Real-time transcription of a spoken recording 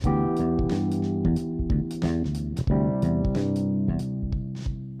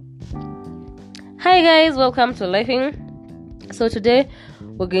Hi guys, welcome to Lifing. So today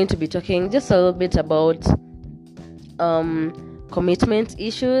we're going to be talking just a little bit about commitment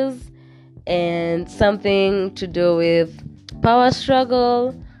issues and something to do with power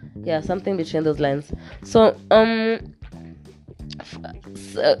struggle. Yeah, something between those lines. So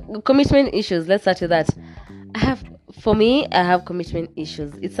commitment issues. Let's start with that. I have commitment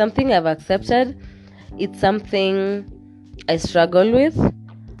issues. It's something I've accepted. It's something I struggle with.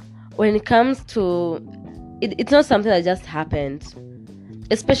 When it comes to it's not something that just happened.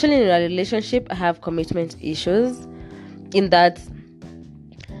 Especially in a relationship, I have commitment issues. In that,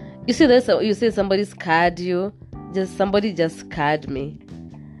 you see somebody scarred you. Somebody just scarred me.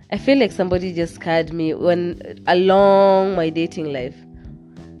 I feel like somebody just scarred me along my dating life.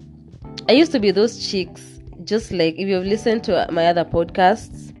 I used to be those chicks, just like if you've listened to my other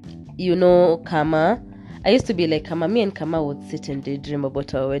podcasts, you know Kama. I used to be like Kama. Me and Kama would sit and daydream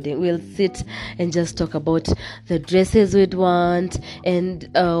about our wedding. We'll sit and just talk about the dresses we'd want and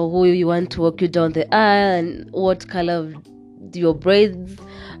who you want to walk you down the aisle and what color your bridesmaids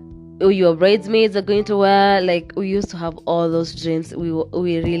are going to wear. Like, we used to have all those dreams. We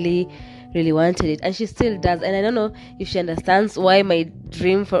really, really wanted it, and she still does. And I don't know if she understands why my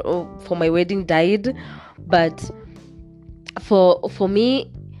dream for my wedding died, but for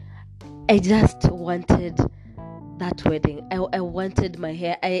me, I just wanted that wedding. I wanted my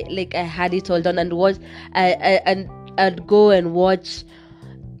hair. I had it all done and I'd go and watch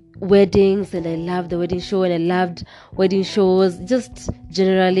weddings, and I loved the wedding show, and I loved wedding shows just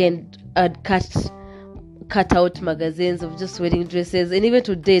generally, and I'd cut out magazines of just wedding dresses. And even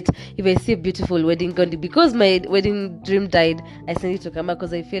to date, if I see a beautiful wedding gown, because my wedding dream died, I send it to Kama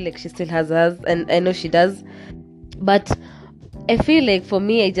because I feel like she still has hers, and I know she does. But I feel like for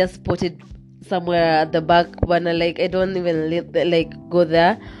me, I just put it somewhere at the back burner. Like, I don't even go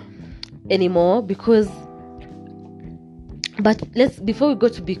there anymore because. But before we go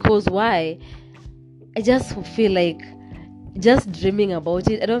to because why, I just feel like just dreaming about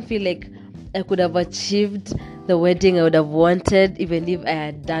it, I don't feel like I could have achieved the wedding I would have wanted even if I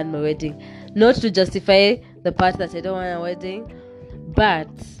had done my wedding. Not to justify the part that I don't want a wedding, but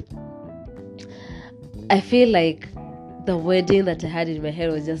I feel like the wedding that I had in my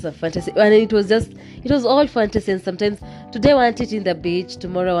head was just a fantasy, and it was all fantasy. And sometimes today I want it in the beach,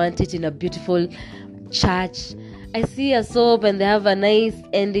 tomorrow I want it in a beautiful church. I see a soap and they have a nice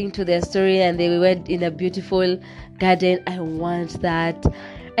ending to their story and they went in a beautiful garden. I want that.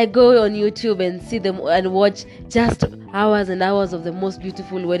 I go on YouTube and see them and watch just hours and hours of the most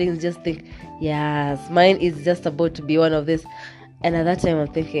beautiful weddings. Just think, yes, mine is just about to be one of this. And at that time I'm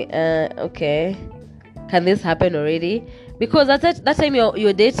thinking, okay, can this happen already? Because at that time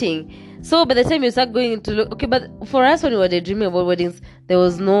you're dating. So by the time you start going to look, okay, but for us when we were daydreaming about weddings, there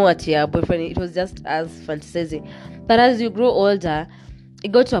was no boyfriend. It was just us fantasizing. But as you grow older,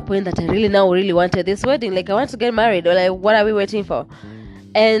 it got to a point that I really wanted this wedding. Like, I want to get married, or like, what are we waiting for?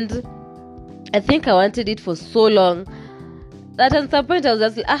 And I think I wanted it for so long that at some point I was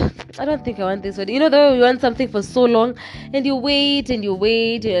just like, I don't think I want this wedding. You know, though, you want something for so long, and you wait, and you're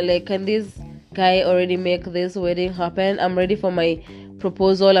like, can this guy already make this wedding happen? I'm ready for my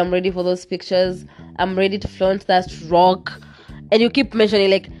proposal, I'm ready for those pictures, I'm ready to flaunt that rock. And you keep mentioning,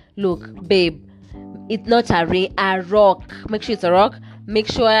 like, look, babe, it's not a ring, a rock. Make sure it's a rock. Make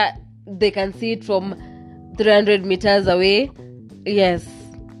sure they can see it from 300 meters away. Yes,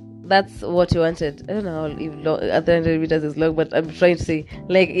 that's what you wanted. I don't know if 300 meters is long, but I'm trying to say,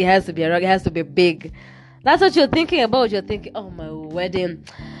 like, it has to be a rock, it has to be big. That's what you're thinking about. You're thinking, oh, my wedding.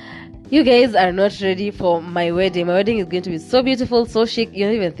 You guys are not ready for my wedding. My wedding is going to be so beautiful, so chic. You're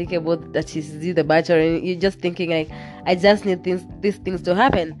not even thinking about that she's the bachelor. You're just thinking, like, I just need these things to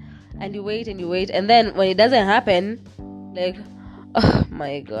happen. And you wait, and then when it doesn't happen, like, oh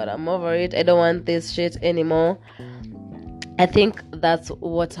my god, I'm over it. I don't want this shit anymore. I think that's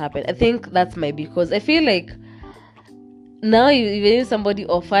what happened. I think that's because I feel like now even if somebody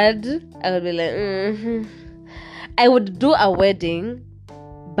offered, I would be like, I would do a wedding.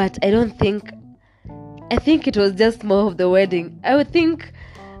 But I think it was just more of the wedding. I would think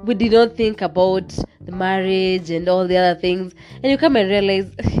we did not think about the marriage and all the other things. And you come and realize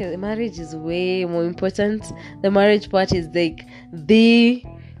the marriage is way more important. The marriage part is like the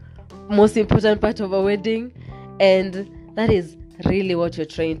most important part of a wedding. And that is really what you're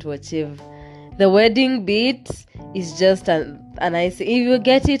trying to achieve. The wedding bit is just an icing. If you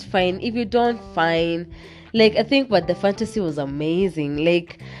get it, fine. If you don't, fine. Like, I think, but the fantasy was amazing.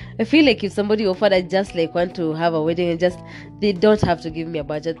 Like, I feel like if somebody offered, I just like want to have a wedding and they don't have to give me a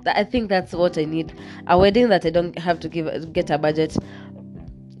budget. I think that's what I need. A wedding that I don't have to get a budget.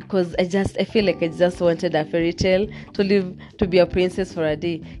 because I feel like I just wanted a fairy tale to be a princess for a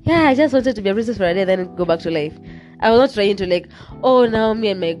day. Yeah, I just wanted to be a princess for a day, then go back to life. I was not trying to like, oh, now me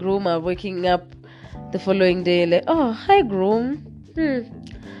and my groom are waking up the following day like, oh, hi groom.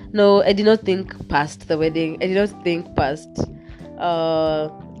 No, I did not think past the wedding. I did not think past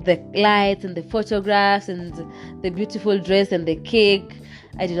the lights and the photographs and the beautiful dress and the cake.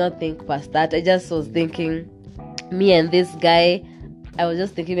 I did not think past that. I just was thinking, me and this guy are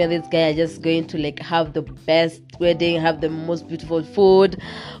just going to like have the best wedding, have the most beautiful food,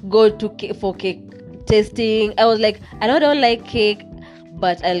 go to for cake tasting. I was like, I don't like cake,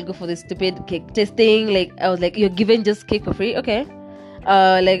 but I'll go for this stupid cake tasting. Like, I was like, you're giving just cake for free? Okay.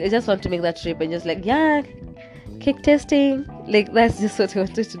 Like, I just want to make that trip and just like, yeah, cake tasting. Like, that's just what I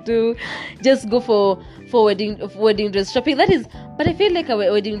wanted to do. Just go for wedding dress shopping. That is, but I feel like our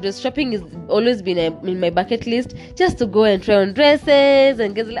wedding dress shopping has always been in my bucket list, just to go and try on dresses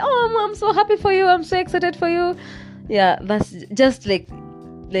and get like, oh, I'm so happy for you, I'm so excited for you. Yeah, that's just like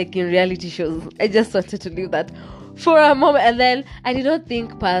in reality shows. I just wanted to leave that for a moment, and then I did not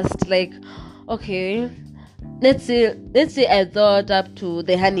think past like, okay, let's say I thought up to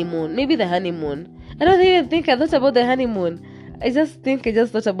the honeymoon. Maybe the honeymoon. I don't even think I thought about the honeymoon. I just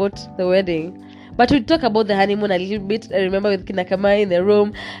thought about the wedding. But we'd talk about the honeymoon a little bit. I remember with Kina Kama in the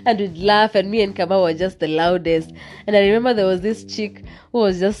room, and we'd laugh, and me and Kama were just the loudest. And I remember there was this chick who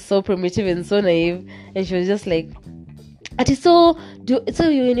was just so primitive and so naive, and she was just like, so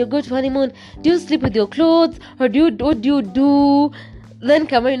when you go to honeymoon, do you sleep with your clothes, or what do you do? Then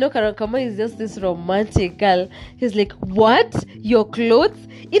Kama is just this romantic girl. He's like, what? Your clothes?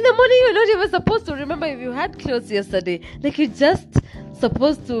 In the morning, you're not even supposed to remember if you had clothes yesterday. Like, you're just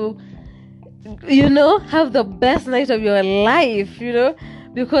supposed to, have the best night of your life,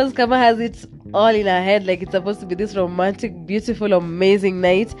 because Kama has it all in her head. Like, it's supposed to be this romantic, beautiful, amazing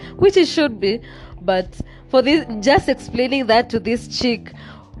night, which it should be. But for this, just explaining that to this chick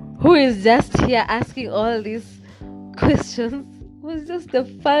who is just here asking all these questions was just the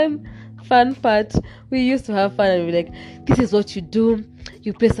fun part. We used to have fun and be like, this is what you do.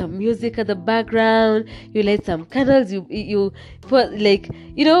 You play some music at the background, you light some candles, you put like,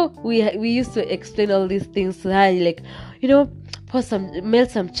 we used to explain all these things to her, like, melt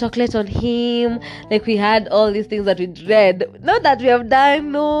some chocolate on him. Like, we had all these things that we read, not that we have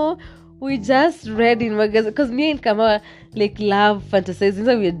done, no, we just read in magazine, because me and Kama like love fantasizing,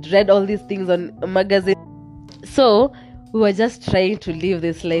 so we read all these things on a magazine. So we were just trying to live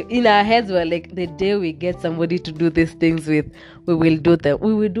this life. In our heads, we were like, the day we get somebody to do these things with, we will do them.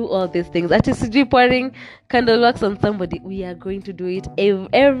 We will do all these things. Artistry, pouring candle wax on somebody, we are going to do it.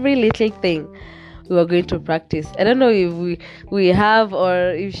 Every little thing we were going to practice. I don't know if we have or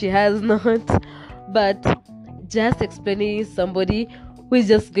if she has not, but just explaining somebody who is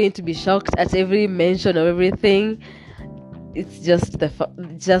just going to be shocked at every mention of everything. It's just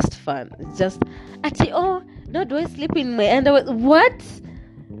just fun. It's just, no, do I sleep in my underwear?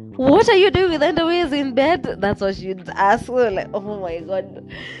 What are you doing with underwears in bed? That's what she'd ask. We were like, oh my god.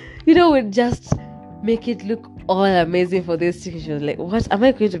 We'd just make it look all amazing for this chick. She was like, what? Am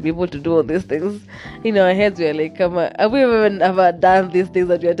I going to be able to do all these things? In our heads, we were like, come on. Have we even ever done these things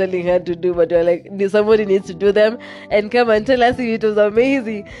that we are telling her to do? But we're like, somebody needs to do them and come and tell us if it was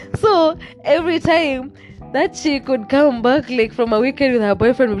amazing. So every time that chick would come back like from a weekend with her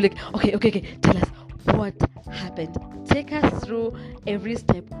boyfriend, we'd be like, okay, tell us what happened. Take us through every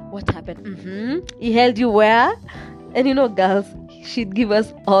step. What happened? He held you where? And girls, she'd give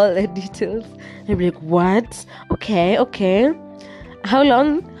us all the details. And be like, what? Okay. How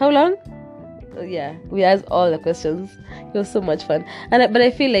long? Yeah, we asked all the questions. It was so much fun. But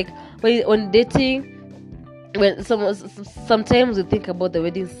I feel like when dating, when sometimes we think about the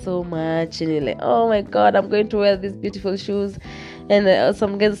wedding so much, and you're like, oh my god, I'm going to wear these beautiful shoes, and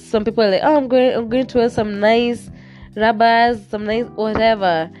some people are like, oh, I'm going to wear some nice rubbers, some nice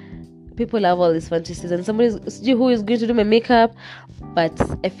whatever. People have all these fantasies, and somebody who is going to do my makeup. But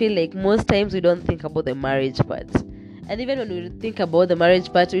I feel like most times we don't think about the marriage part, and even when we think about the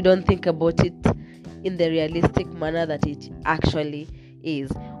marriage part, we don't think about it in the realistic manner that it actually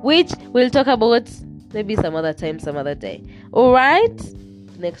is, which we'll talk about maybe some other time, some other day. All right,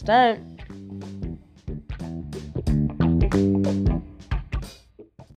 next time.